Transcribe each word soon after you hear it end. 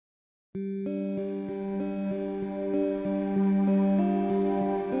At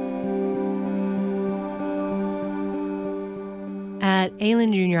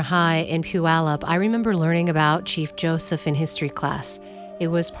Aylen Junior High in Puyallup, I remember learning about Chief Joseph in history class. It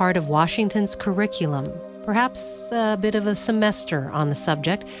was part of Washington's curriculum, perhaps a bit of a semester on the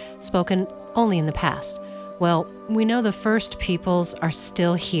subject, spoken only in the past. Well, we know the First Peoples are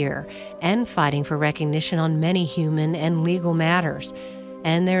still here and fighting for recognition on many human and legal matters.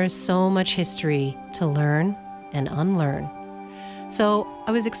 And there is so much history to learn and unlearn. So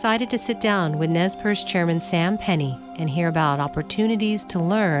I was excited to sit down with Nez Perce Chairman Sam Penny and hear about opportunities to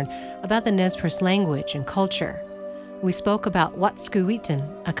learn about the Nez Perce language and culture. We spoke about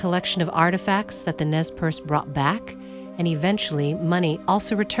Wet'suwet'en, a collection of artifacts that the Nez Perce brought back, and eventually money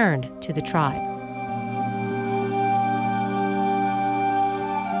also returned to the tribe.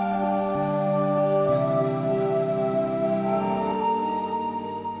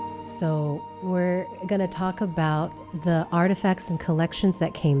 So we're going to talk about the artifacts and collections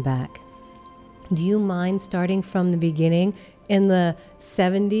that came back. Do you mind starting from the beginning in the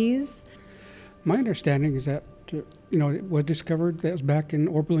 70s? My understanding is that, it was discovered that it was back in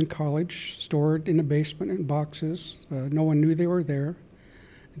Oberlin College, stored in a basement in boxes. No one knew they were there.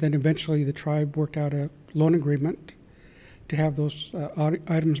 Then eventually the tribe worked out a loan agreement to have those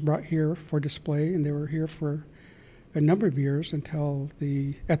items brought here for display, and they were here for a number of years until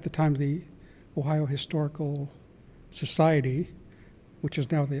at the time the Ohio Historical Society, which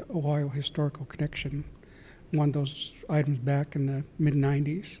is now the Ohio Historical Connection, won those items back in the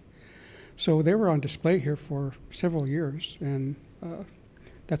mid-90s. So they were on display here for several years, and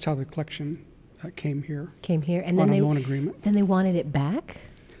that's how the collection came here. And on then a loan agreement. Then they wanted it back?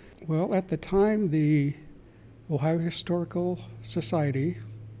 Well, at the time, the Ohio Historical Society,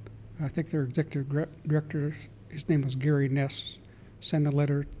 I think their executive director, his name was Gary Ness, sent a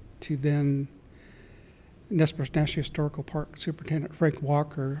letter to then Nez Perce National Historical Park Superintendent Frank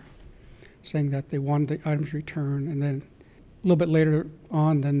Walker saying that they wanted the items returned, and then a little bit later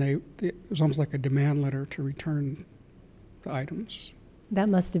on, then it was almost like a demand letter to return the items. That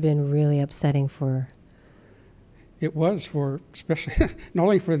must have been really upsetting for... It was for, especially, not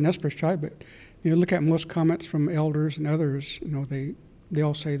only for the Nez Perce tribe, but, look at most comments from elders and others, they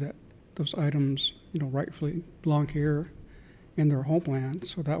all say that those items, rightfully belong here in their homeland.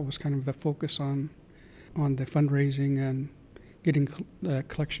 So that was kind of the focus on the fundraising and getting the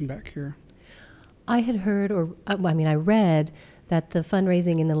collection back here. I had heard, I read that the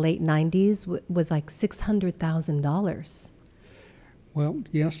fundraising in the late 90s was like $600,000. Well,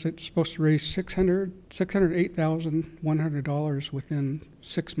 yes, it's supposed to raise $608,100 within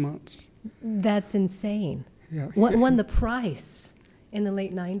 6 months. That's insane. Yeah. What won the price in the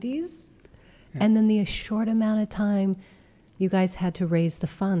late 90s? Yeah. And then the short amount of time you guys had to raise the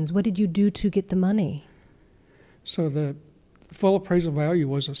funds. What did you do to get the money? So the full appraisal value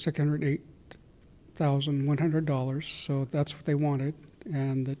was $608,100, so that's what they wanted.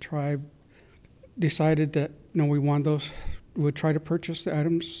 And the tribe decided that, we want those. We would try to purchase the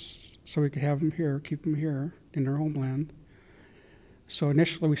items so we could have them here, keep them here in their homeland. So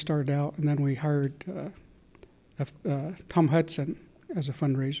initially we started out, and then we hired Tom Hudson as a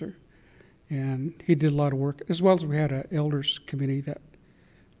fundraiser. And he did a lot of work, as well as we had an elders committee that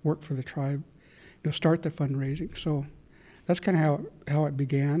worked for the tribe to start the fundraising. So that's kind of how it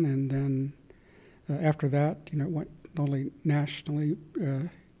began. And then after that, it went not only nationally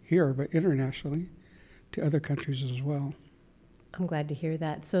here, but internationally to other countries as well. I'm glad to hear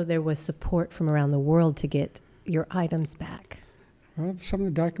that. So there was support from around the world to get your items back. Well, some of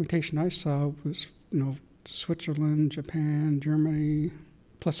the documentation I saw was, Switzerland, Japan, Germany,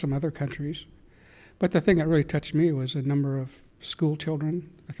 plus some other countries. But the thing that really touched me was a number of school children.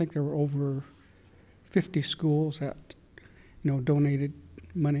 I think there were over 50 schools that, donated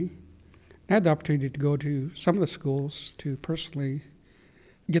money. I had the opportunity to go to some of the schools to personally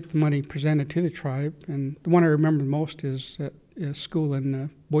get the money presented to the tribe. And the one I remember the most is at a school in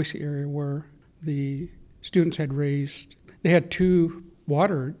the Boise area where the students had they had 2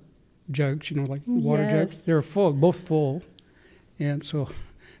 water jugs, like water jugs. They were full, both full. And so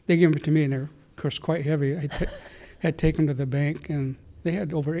they gave them to me, and they're, of course, quite heavy. I had to take them to the bank, and they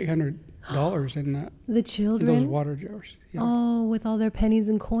had over $800 in that. The children? In those water jars. Yeah. Oh, with all their pennies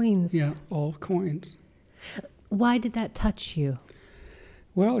and coins. Yeah, all coins. Why did that touch you?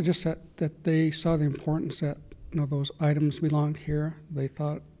 Well, it's just that they saw the importance that those items belonged here. They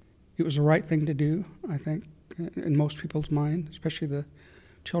thought it was the right thing to do, I think, in most people's mind, especially the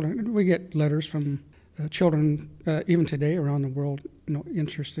children. We get letters from children, even today around the world,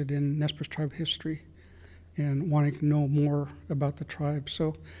 interested in Nez Perce tribe history and wanting to know more about the tribe.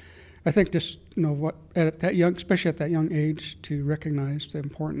 So I think just, what at that young, especially at that young age, to recognize the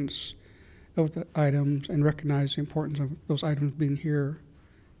importance of the items and recognize the importance of those items being here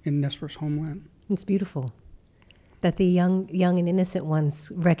in Nez Perce homeland. It's beautiful that the young and innocent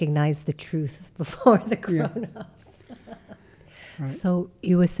ones recognize the truth before the grown-ups. Right. So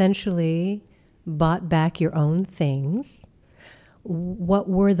you essentially bought back your own things. What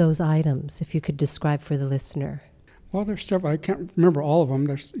were those items, if you could describe for the listener? Well, there's several. I can't remember all of them.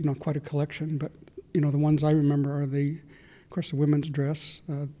 There's quite a collection, but the ones I remember are of course, the women's dress,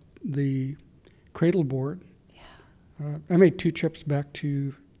 the cradle board. Yeah. I made 2 trips back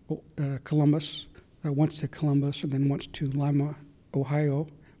to Columbus, once to Columbus and then once to Lima, Ohio,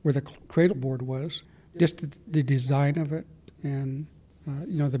 where the cradle board was. Just the design of it and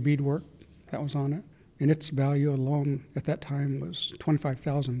the beadwork that was on it, and its value alone at that time was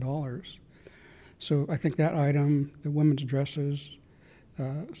 $25,000. So I think that item, the women's dresses,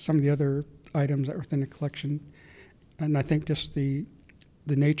 some of the other items that were within the collection, and I think just the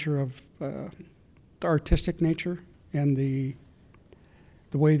nature of the artistic nature and the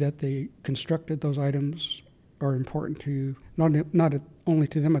way that they constructed those items are important to not only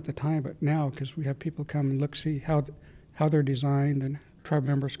to them at the time, but now, because we have people come and see how they're designed, and tribe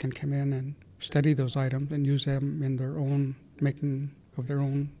members can come in and study those items and use them in their own making of their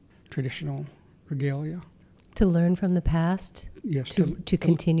own traditional regalia. To learn from the past? Yes. To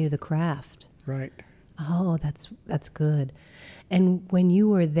continue the craft. Right. Oh, that's good. And when you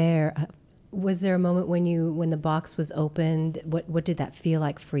were there, was there a moment when the box was opened? What did that feel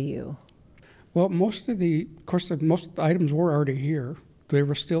like for you? Well, most of the items were already here. They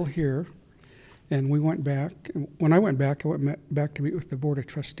were still here, and we went back. When I went back to meet with the Board of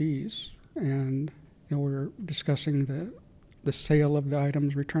Trustees, and we were discussing the sale of the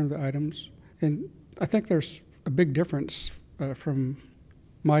items, return of the items. And I think there's a big difference from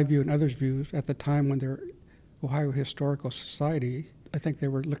my view and others' views at the time when they're Ohio Historical Society. I think they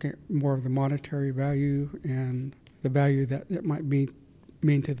were looking at more of the monetary value and the value that it might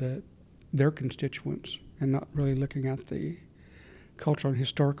mean to their constituents, and not really looking at the cultural and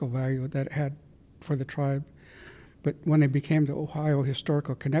historical value that it had for the tribe. But when they became the Ohio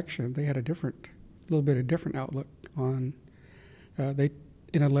Historical Connection, they had a little bit of different outlook on.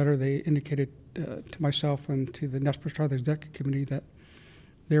 In a letter, they indicated to myself and to the Nez Perce Tribe Executive Committee that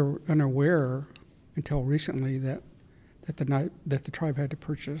they were unaware until recently that the tribe had to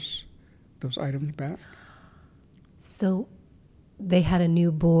purchase those items back. So they had a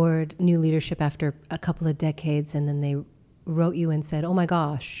new board, new leadership after a couple of decades, and then they wrote you and said, "Oh my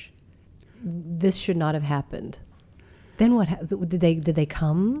gosh, this should not have happened." Then what? Did they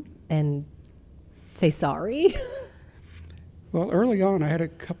come and say sorry? Well, early on, I had a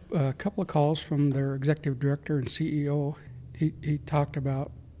couple of calls from their executive director and CEO. He talked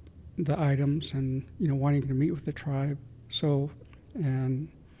about the items and wanting to meet with the tribe. So, and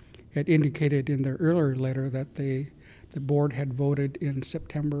had indicated in their earlier letter that the board had voted in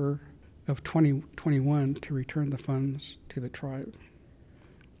September of 2021 to return the funds to the tribe.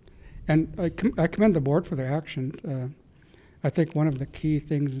 And I commend the board for their action. I think one of the key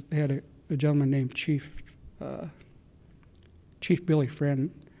things, they had a gentleman named Chief Billy Friend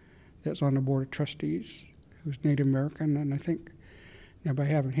that's on the Board of Trustees, who's Native American, and I think by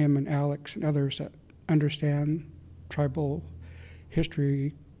having him and Alex and others that understand tribal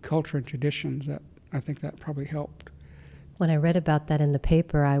history, culture, and traditions, that I think that probably helped. When I read about that in the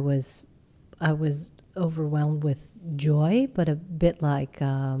paper, I was overwhelmed with joy, but a bit like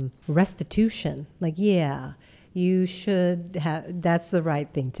restitution. Like, yeah, you should have, that's the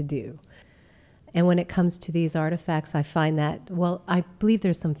right thing to do. And when it comes to these artifacts, I find that, I believe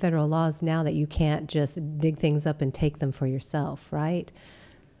there's some federal laws now that you can't just dig things up and take them for yourself, right?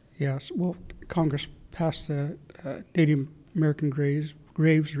 Yes. Well, Congress passed the Native American Graves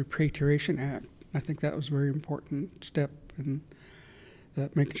Repatriation Act. I think that was a very important step in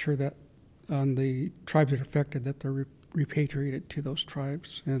making sure that on the tribes that are affected, that they're repatriated to those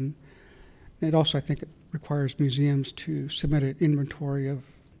tribes. And it also, I think, it requires museums to submit an inventory of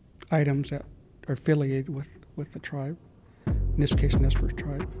items that are affiliated with the tribe, in this case, Nez Perce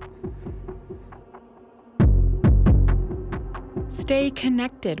tribe. Stay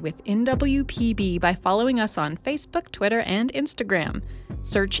connected with NWPB by following us on Facebook, Twitter, and Instagram.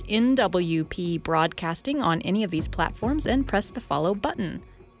 Search NWP Broadcasting on any of these platforms and press the follow button.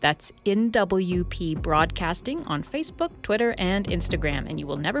 That's NWP Broadcasting on Facebook, Twitter, and Instagram, and you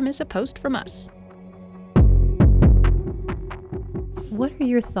will never miss a post from us. What are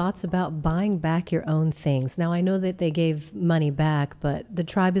your thoughts about buying back your own things? Now, I know that they gave money back, but the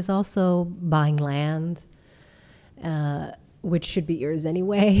tribe is also buying land, which should be yours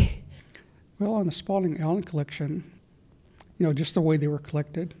anyway. Well, on the Spalding Allen collection, just the way they were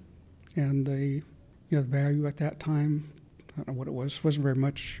collected and the value at that time, I don't know what it was, wasn't very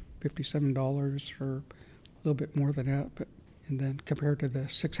much, $57 or a little bit more than that, and then compared to the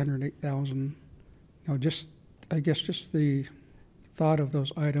 $608,000, I guess just the thought of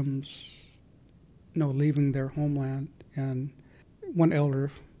those items, leaving their homeland. And one elder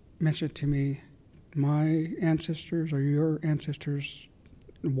mentioned to me, my ancestors or your ancestors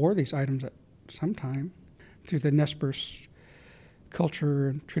wore these items at some time through the Nez Perce culture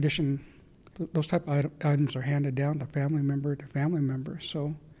and tradition. Those type of items are handed down to family member to family member.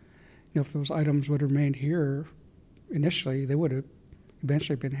 So, if those items would have remained here initially, they would have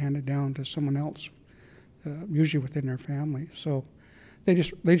eventually been handed down to someone else, usually within their family. So, they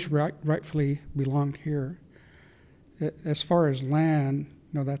just rightfully belonged here. As far as land,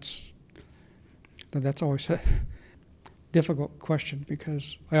 that's always a difficult question,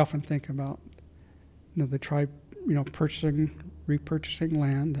 because I often think about the tribe, repurchasing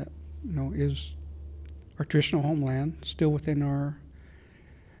land that is our traditional homeland, still within our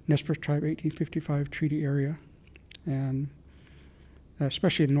Nez Perce Tribe 1855 treaty area, and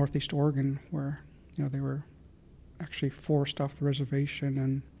especially in northeast Oregon, where they were actually forced off the reservation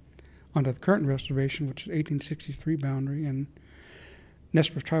and onto the current reservation, which is 1863 boundary, and Nez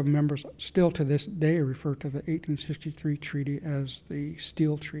Perce tribal members still to this day refer to the 1863 treaty as the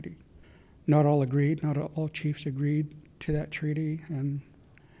Steele Treaty. Not all agreed, not all chiefs agreed to that treaty, and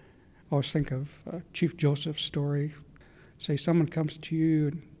I always think of Chief Joseph's story. Say someone comes to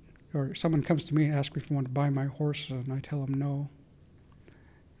you, or someone comes to me and asks me if I want to buy my horses, and I tell him no.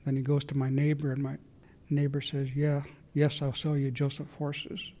 Then he goes to my neighbor, and my neighbor says, yes, I'll sell you Joseph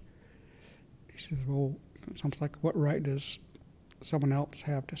horses. He says, well, sounds like, what right does someone else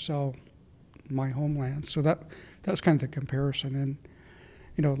have to sell my homeland? So that's kind of the comparison. And,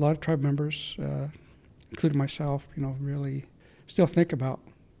 a lot of tribe members, including myself, really still think about,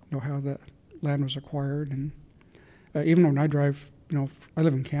 how that land was acquired. And even when I drive, I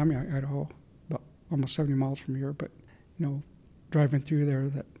live in Kamiah, Idaho, about almost 70 miles from here, but, driving through there,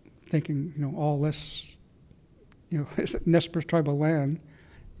 that thinking, all this, Nez Perce tribal land,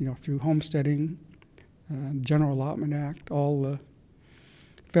 through homesteading, General Allotment Act, all the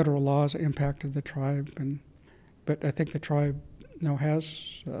federal laws that impacted the tribe. But I think the tribe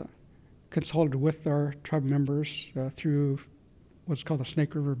has consulted with our tribe members through what's called the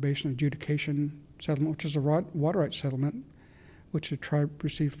Snake River Basin Adjudication Settlement, which is a water rights settlement, which the tribe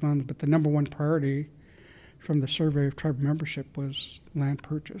received funds. But the number one priority from the survey of tribe membership was land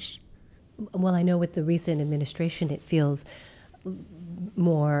purchase. Well, I know with the recent administration, it feels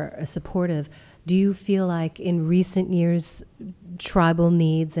more supportive. Do you feel like in recent years, tribal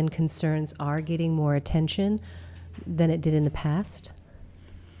needs and concerns are getting more attention than it did in the past?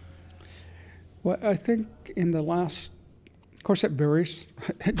 Well, I think in the last, of course it varies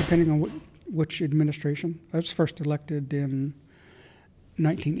depending on which administration. I was first elected in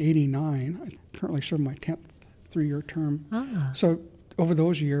 1989. I currently serve my 10th three-year term. So over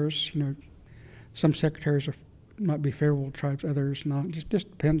those years, some secretaries might be favorable to tribes, others not. Just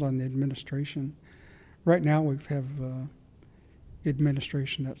depends on the administration. Right now we have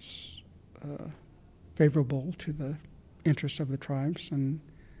administration that's favorable to the interests of the tribes and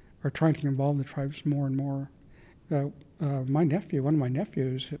are trying to involve the tribes more and more. One of my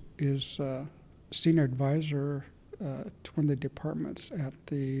nephews, is senior advisor to one of the departments at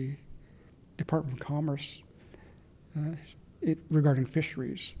the Department of Commerce regarding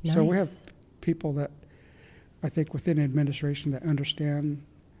fisheries. Nice. So we have people that I think within administration that understand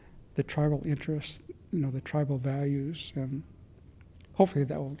the tribal interests, the tribal values, and hopefully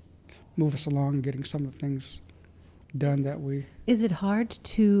that will move us along getting some of the things done that we... Is it hard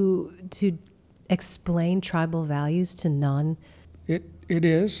to explain tribal values to non... It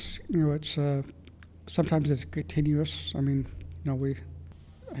is. It's sometimes it's continuous. I mean, I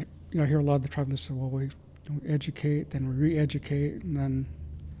hear a lot of the tribalists say, well, we educate, then we re-educate, and then,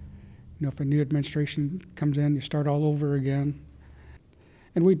 if a new administration comes in, you start all over again.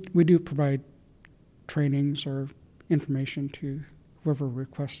 And we do provide trainings or information to whoever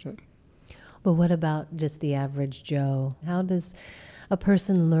requests it. But what about just the average Joe? How does a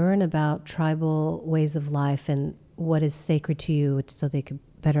person learn about tribal ways of life and what is sacred to you so they could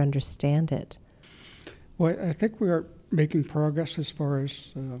better understand it? Well, I think we are making progress as far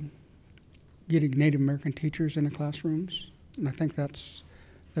as getting Native American teachers into classrooms, and I think that's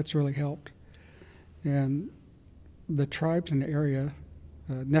really helped. And the tribes in the area,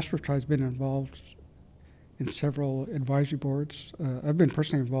 Nez Perce tribe's been involved in several advisory boards. I've been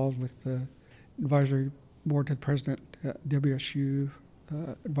personally involved with the advisory board to the president at WSU,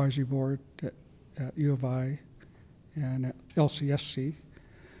 advisory board at U of I and at LCSC.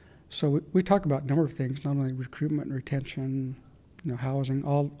 So we talk about a number of things, not only recruitment and retention, housing,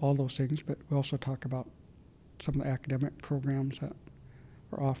 all those things, but we also talk about some of the academic programs that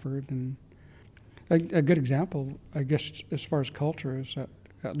are offered. And a good example, I guess, as far as culture is that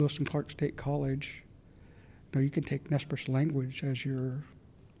at Lewis and Clark State College, you can take Nez Perce language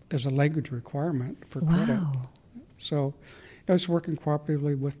as a language requirement for credit. Wow. So it's working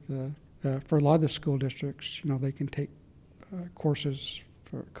cooperatively with for a lot of the school districts, they can take courses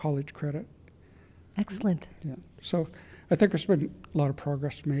for college credit. Excellent. Yeah. So I think there's been a lot of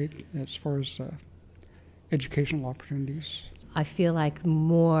progress made as far as educational opportunities. I feel like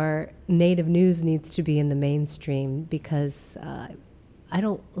more Native news needs to be in the mainstream because I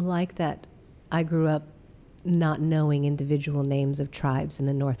don't like that I grew up not knowing individual names of tribes in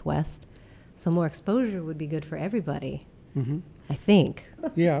the Northwest. So more exposure would be good for everybody, I think.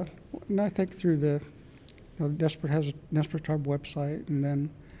 Yeah, and I think through the, Nez Perce has a Nez Perce Tribe website, and then,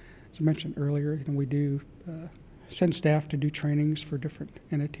 as I mentioned earlier, we do send staff to do trainings for different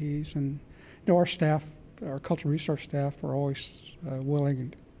entities, and our staff, our cultural resource staff, are always willing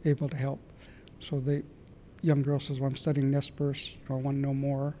and able to help. So the young girl says, "Well, I'm studying Nez Perce, I want to know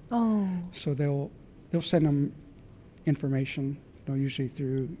more." Oh. So they'll send them information, usually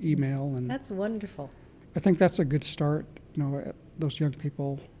through email, and that's wonderful. I think that's a good start. Those young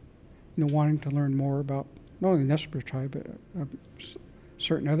people, wanting to learn more about not only the Nez Perce tribe, but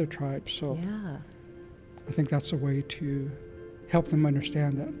certain other tribes. So yeah. I think that's a way to help them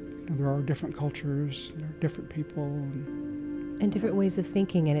understand that there are different cultures, there are different people, and different ways of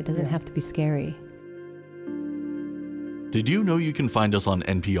thinking, and it doesn't have to be scary. Did you know you can find us on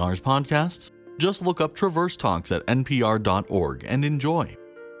NPR's podcasts? Just look up Traverse Talks at npr.org and enjoy.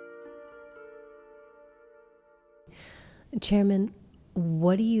 Chairman,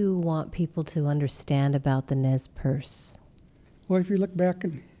 what do you want people to understand about the Nez Perce? Well, if you look back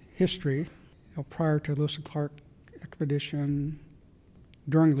in history, prior to Lewis and Clark expedition,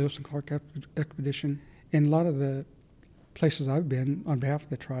 during the Lewis and Clark expedition, in a lot of the places I've been on behalf of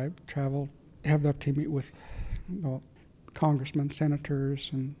the tribe, traveled, have the opportunity to meet with congressmen,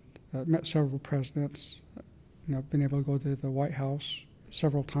 senators, and met several presidents. Been able to go to the White House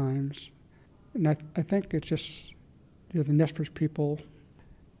several times. And I think it's just the Nez Perce people,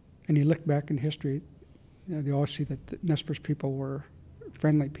 and you look back in history, they always see that the Nez Perce people were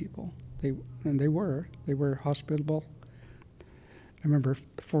friendly people. They were hospitable. I remember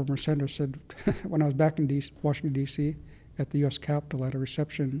a former senator said, when I was back in Washington, D.C., at the U.S. Capitol at a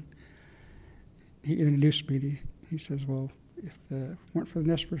reception, he introduced me. He says, "Well, if it weren't for the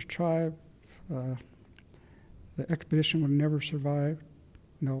Nez Perce tribe, the expedition would never survive."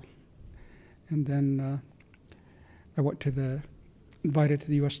 No. And then I went invited to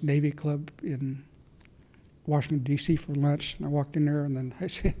the U.S. Navy Club in Washington, D.C. for lunch. And I walked in there, and then I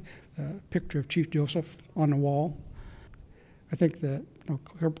see a picture of Chief Joseph on the wall. I think that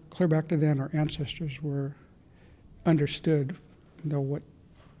clear back to then, our ancestors were understood, what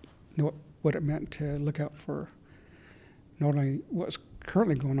it meant to look out for not only what's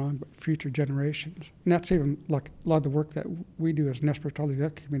currently going on, but future generations. And that's even like a lot of the work that we do as Nez Perce Tribe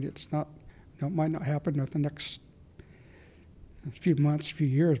Executive Committee. It's not, it might not happen within the next few months, few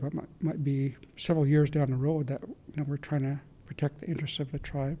years, but might be several years down the road that we're trying to protect the interests of the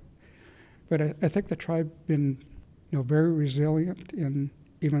tribe. But I think the tribe been very resilient in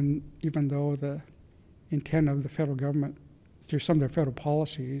even though the intent of the federal government through some of their federal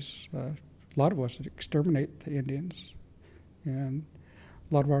policies, a lot of us exterminate the Indians. And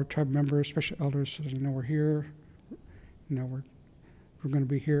a lot of our tribe members, especially elders, says, we're here, we're going to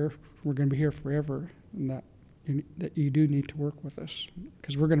be here, we're going to be here forever, and that you do need to work with us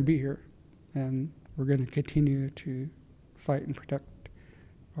because we're going to be here, and we're going to continue to fight and protect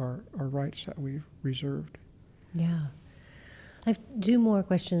our rights that we've reserved. Yeah. I have two more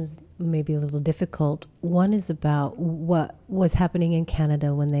questions, maybe a little difficult. One is about what was happening in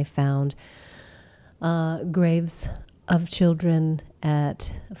Canada when they found graves of children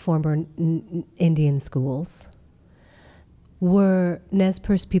at former Indian schools. Were Nez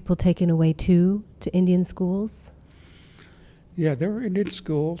Perce people taken away too to Indian schools? Yeah, there were Indian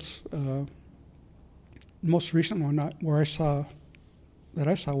schools. Most recent one I saw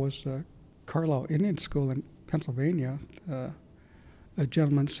was Carlisle Indian School in Pennsylvania. A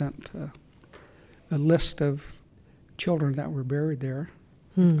gentleman sent a list of children that were buried there.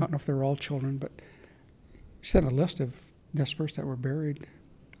 I don't know if they were all children, but he sent a list of Nez Perce that were buried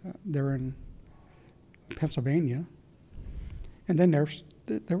there in Pennsylvania. And then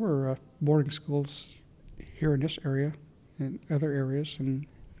there were boarding schools here in this area, in other areas. And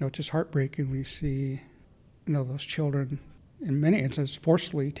it's just heartbreaking when you see those children, in many instances,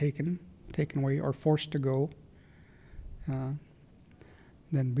 forcefully taken away or forced to go,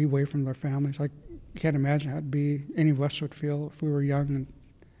 then be away from their families. I can't imagine how any of us would feel if we were young and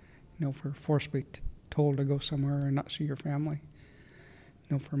if we're forcibly told to go somewhere and not see your family,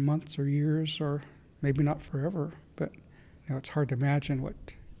 for months or years, or maybe not forever. But it's hard to imagine what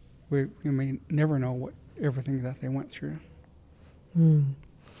you may never know what everything that they went through. And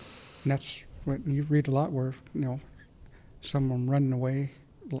that's what you read a lot, where some of them running away.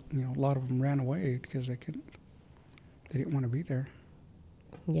 A lot of them ran away because they didn't want to be there.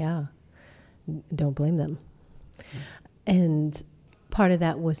 Yeah, don't blame them. And part of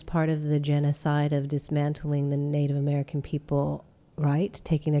that was part of the genocide of dismantling the Native American people, right?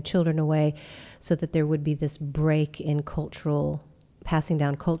 Taking their children away so that there would be this break in cultural, passing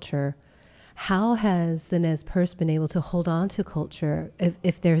down culture. How has the Nez Perce been able to hold on to culture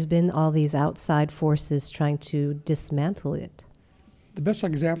if there's been all these outside forces trying to dismantle it? The best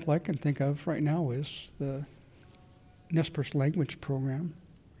example I can think of right now is the Nez Perce language program.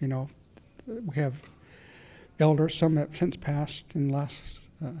 We have elders, some that since passed in the last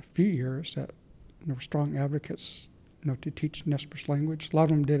few years, that were strong advocates, to teach Nez Perce language. A lot of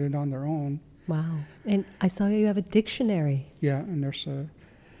them did it on their own. Wow. And I saw you have a dictionary. Yeah, and there's a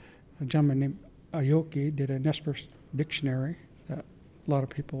gentleman named Aoki did a Nez Perce dictionary that a lot of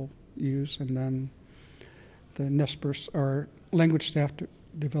people use, and then the Nez Perce, our language staff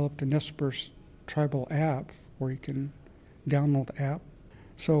developed a Nez Perce tribal app where you can download the app.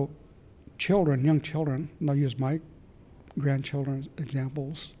 So young children, and I'll use my grandchildren as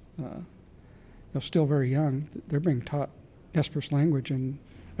examples, still very young, they're being taught Nez Perce language, and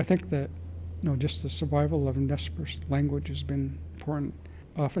I think that just the survival of Nez Perce language has been important.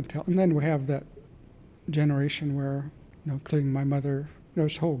 And then we have that generation where, including my mother,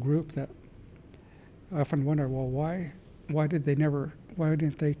 this whole group that I often wonder, well, why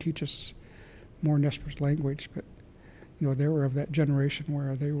didn't they teach us more Nez Perce language? But they were of that generation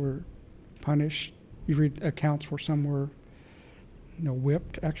where they were punished. You read accounts where some were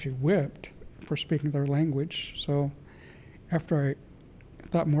whipped for speaking their language. So after I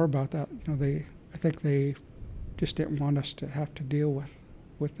thought more about that, I think they just didn't want us to have to deal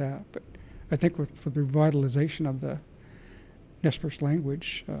with that. But I think for the revitalization of the Nez Perce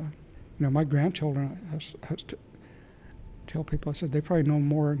language, my grandchildren, I have to tell people, I said, they probably know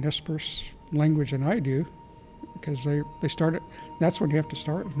more Nez Perce language than I do, because they started, that's when you have to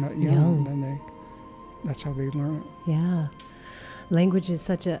start, not young, and then that's how they learn it. Yeah. Language is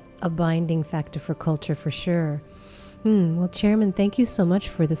such a binding factor for culture, for sure. Well, Chairman, thank you so much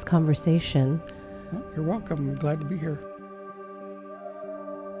for this conversation. Well, you're welcome. I'm glad to be here.